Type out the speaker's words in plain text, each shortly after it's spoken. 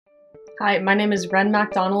Hi, my name is Ren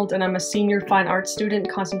MacDonald and I'm a senior fine arts student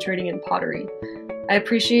concentrating in pottery. I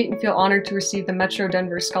appreciate and feel honored to receive the Metro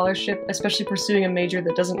Denver Scholarship, especially pursuing a major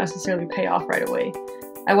that doesn't necessarily pay off right away.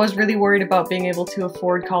 I was really worried about being able to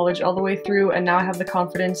afford college all the way through, and now I have the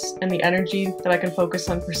confidence and the energy that I can focus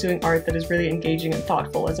on pursuing art that is really engaging and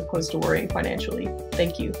thoughtful as opposed to worrying financially.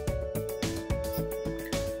 Thank you.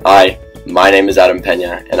 Hi, my name is Adam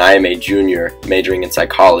Pena, and I am a junior majoring in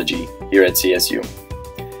psychology here at CSU.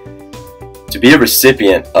 To be a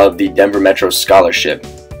recipient of the Denver Metro Scholarship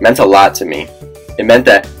meant a lot to me. It meant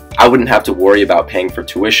that I wouldn't have to worry about paying for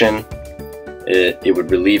tuition. It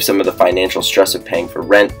would relieve some of the financial stress of paying for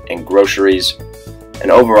rent and groceries.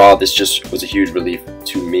 And overall, this just was a huge relief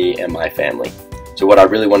to me and my family. So what I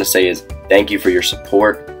really want to say is thank you for your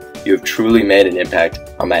support. You have truly made an impact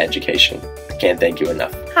on my education. I can't thank you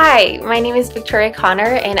enough. Hi, my name is Victoria Connor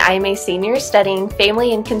and I am a senior studying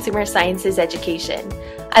Family and Consumer Sciences Education.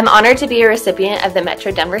 I'm honored to be a recipient of the Metro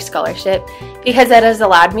Denver Scholarship because it has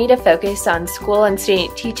allowed me to focus on school and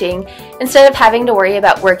student teaching instead of having to worry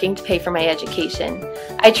about working to pay for my education.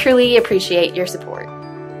 I truly appreciate your support.